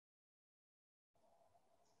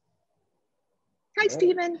Hi, All right.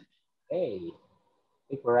 Steven. Hey, I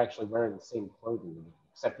think we're actually wearing the same clothing,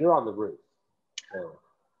 except you're on the roof. So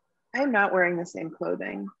I'm not wearing the same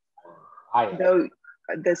clothing, I am. though.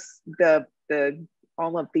 The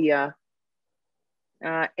all of the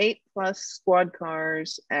 8+ squad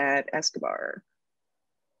cars at Escobar.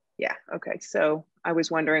 Yeah. Okay. So I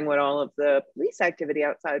was wondering what all of the police activity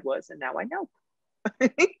outside was, and now I know.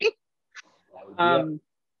 That would be it.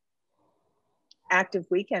 Active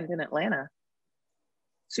weekend in Atlanta.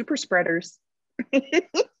 Super spreaders. Well,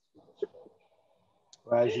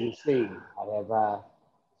 as you can see, I have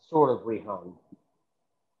sort of rehung.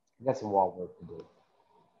 I got some wall work to do.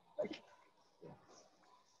 Yeah.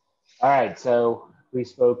 All right, so we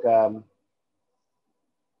spoke roughly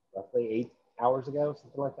 8 hours ago,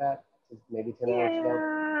 something like that, maybe 10 hours ago.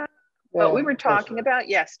 Yeah. But we Yeah, were talking closer. about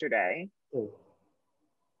yesterday.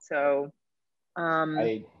 So, I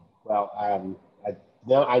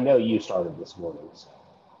know you started this morning, so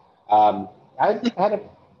I had a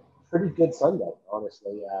pretty good Sunday,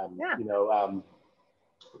 honestly. yeah.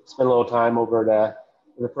 Spent a little time over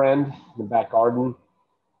with a friend in the back garden.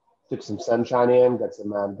 Took some sunshine in. Got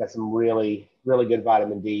some really good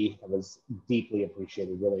vitamin D. That was deeply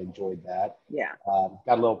appreciated. Really enjoyed that. Yeah.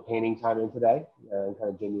 Got a little painting time in today, and kind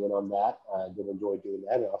of genuine on that. Did enjoy doing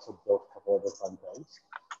that, and also built a couple other fun things.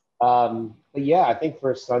 But yeah, I think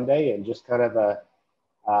for a Sunday and just kind of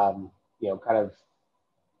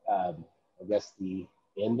I guess the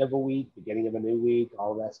end of a week, beginning of a new week,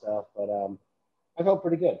 all of that stuff. But I felt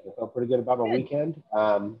pretty good. I felt pretty good about my Good. weekend.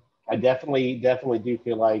 I definitely do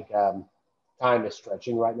feel like time is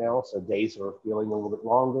stretching right now, so days are feeling a little bit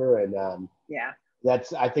longer, and yeah.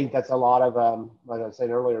 I think that's a lot of like I was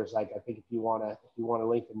saying earlier. It's like I think if you wanna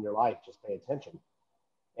lengthen your life, just pay attention.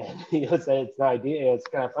 And it's an idea. It's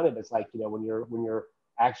kind of funny, but it's like when you're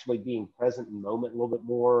actually being present in the moment a little bit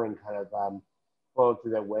more and kind of flowing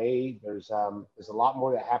through that way. There's a lot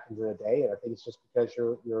more that happens in a day, and I think it's just because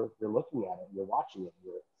you're looking at it, you're watching it,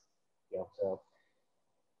 so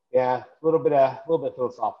yeah, a little bit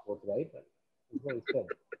philosophical today, but it's good.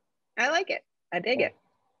 I like it. I dig it.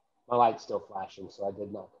 My light's still flashing, so I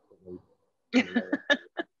did not completely.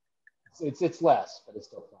 It's less, but it's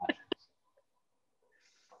still flashing.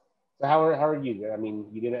 So how are you? I mean,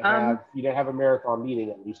 you didn't have a marathon meeting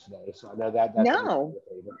at least today, so I know that's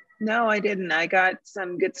no, I didn't. I got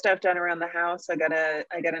some good stuff done around the house. I got a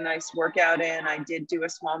nice workout in. I did do a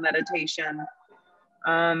small meditation,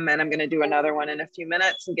 and I'm going to do another one in a few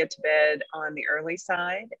minutes and get to bed on the early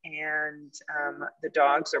side. And the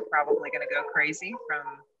dogs are probably going to go crazy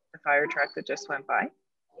from the fire truck that just went by.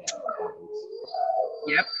 Yeah, that happens.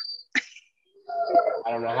 Yep.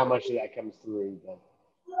 I don't know how much of that comes through, but.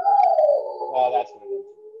 Oh, that's what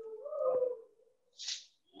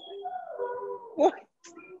it is.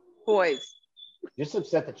 Boys. Just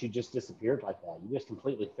upset that you just disappeared like that. You just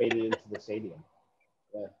completely faded into the stadium.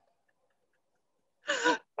 Yeah.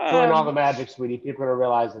 Doing all the magic, sweetie. People are gonna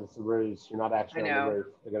realize that it's a ruse. You're not actually on the roof.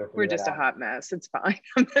 They're gonna We're just a hot mess. It's fine.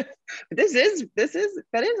 That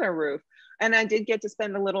is our roof. And I did get to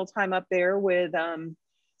spend a little time up there with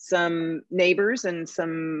some neighbors and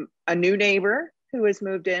a new neighbor who has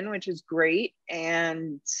moved in, which is great.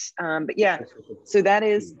 And but yeah, so that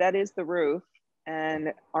is the roof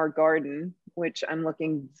and our garden, which I'm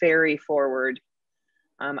looking very forward.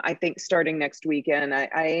 I think starting next weekend,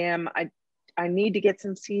 I need to get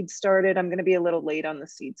some seeds started. I'm going to be a little late on the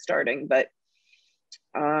seed starting, but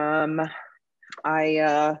I'm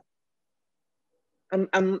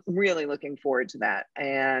really looking forward to that.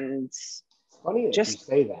 And it's funny that just you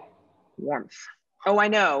say that. Warmth. Oh, I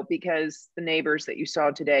know, because the neighbors that you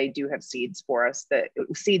saw today do have seeds for us,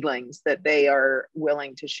 seedlings that they are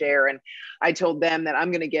willing to share. And I told them that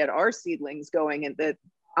I'm going to get our seedlings going and that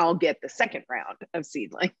I'll get the second round of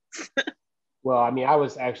seedlings. Well, I mean, I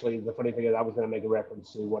was actually, the funny thing is I was going to make a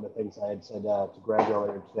reference to one of the things I had said to Greg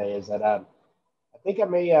earlier today is that I think I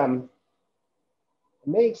may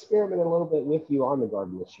experiment a little bit with you on the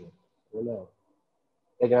garden this year. I don't know.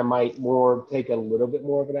 I think I might take a little bit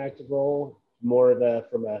more of an active role,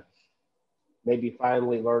 maybe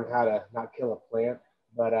finally learn how to not kill a plant.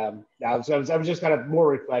 But I was just kind of more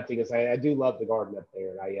reflecting as I do love the garden up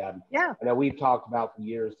there. I know we've talked about for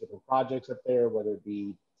years different projects up there, whether it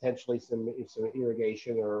be potentially some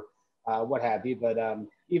irrigation or what have you. But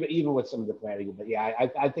even with some of the planting, but yeah,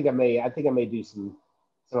 I think I may do some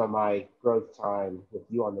of my growth time with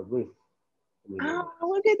you on the roof. Oh,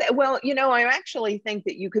 look at that. Well, I actually think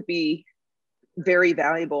that you could be very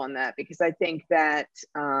valuable in that, because I think that,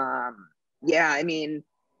 I mean,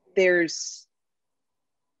 there's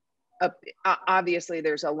obviously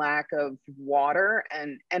there's a lack of water,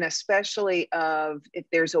 and especially of if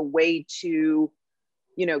there's a way to,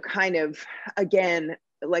 you know, kind of, again,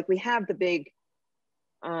 like we have the big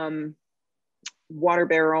water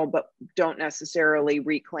barrel, but don't necessarily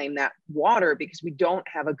reclaim that water because we don't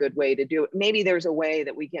have a good way to do it. Maybe there's a way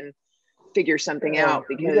that we can figure something out,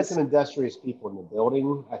 because we got some industrious people in the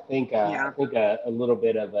building. I think I think a little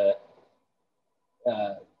bit of a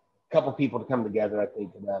couple people to come together, I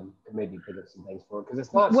think, and maybe pick up some things for it, because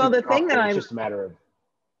it's not well, super the thing that it's just a matter of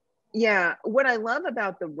what I love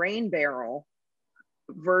about the rain barrel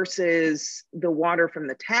versus the water from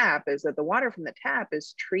the tap is that the water from the tap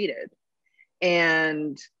is treated,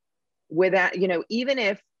 and with that, you know, even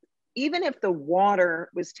if the water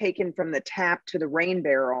was taken from the tap to the rain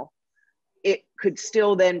barrel, it could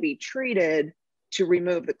still then be treated to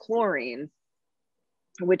remove the chlorine,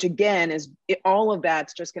 which again is all of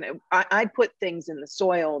that's just going to, I put things in the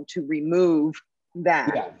soil to remove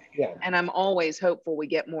that. And I'm always hopeful we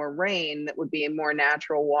get more rain that would be more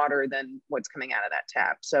natural water than what's coming out of that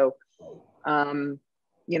tap. So,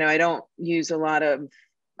 you know, I don't use a lot of,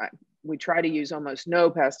 we try to use almost no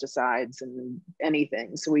pesticides and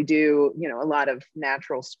anything. So we do, you know, a lot of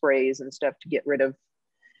natural sprays and stuff to get rid of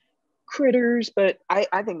critters, but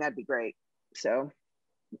I think that'd be great. So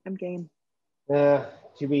I'm game. To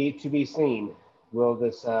be seen. Will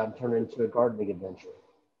this turn into a gardening adventure?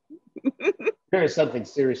 There is something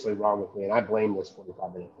seriously wrong with me, and I blame this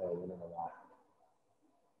 45-minute thing. I don't know why.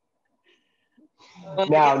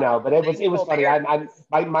 No, but it was funny.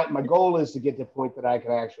 My goal is to get to the point that I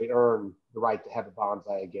can actually earn the right to have a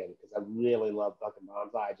bonsai again, because I really love fucking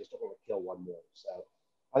bonsai. I just don't want to kill one more. So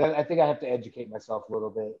I think I have to educate myself a little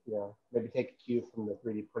bit. You know, maybe take a cue from the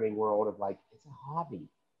 3D printing world of like, it's a hobby.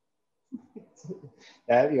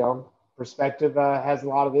 That, you know, perspective has a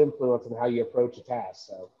lot of influence on how you approach a task.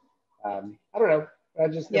 So I don't know.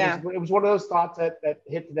 It was one of those thoughts that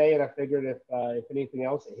hit today, and I figured if anything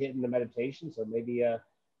else, it hit in the meditation. So maybe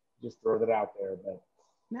just throw that out there. But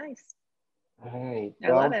nice. All right.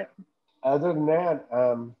 I love it. Other than that,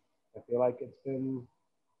 I feel like it's been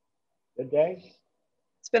a good day.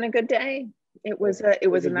 It's been a good day. It was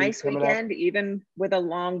a nice weekend. Even with a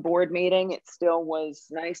long board meeting, it still was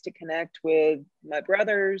nice to connect with my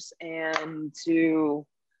brothers and to,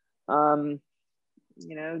 you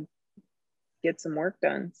know, get some work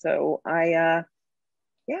done. So I'm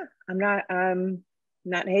not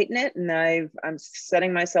hating it, and I'm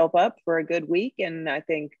setting myself up for a good week. And I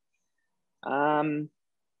think, I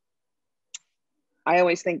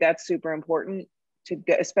always think that's super important to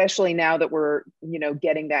get, especially now that we're, you know,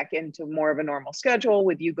 getting back into more of a normal schedule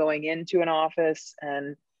with you going into an office,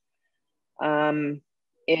 and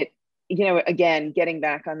it, you know, again, getting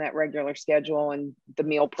back on that regular schedule and the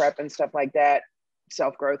meal prep and stuff like that,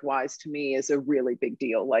 self-growth wise, to me is a really big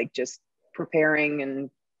deal. Like just preparing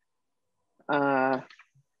and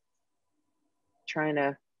trying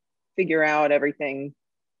to figure out everything,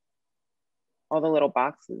 all the little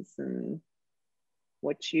boxes, and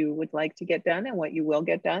what you would like to get done and what you will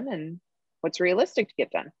get done and what's realistic to get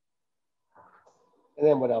done. And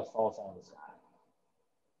then what else falls out of the sky?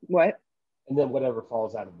 What? And then whatever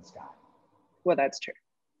falls out of the sky. Well, that's true.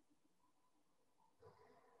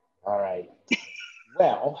 All right.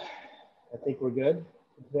 Well, I think we're good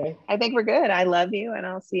today. I think we're good. I love you, and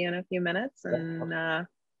I'll see you in a few minutes. And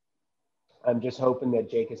I'm just hoping that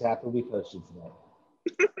Jake is happy we posted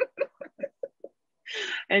today.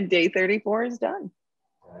 And day 34 is done.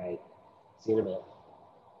 All right. See you in a minute.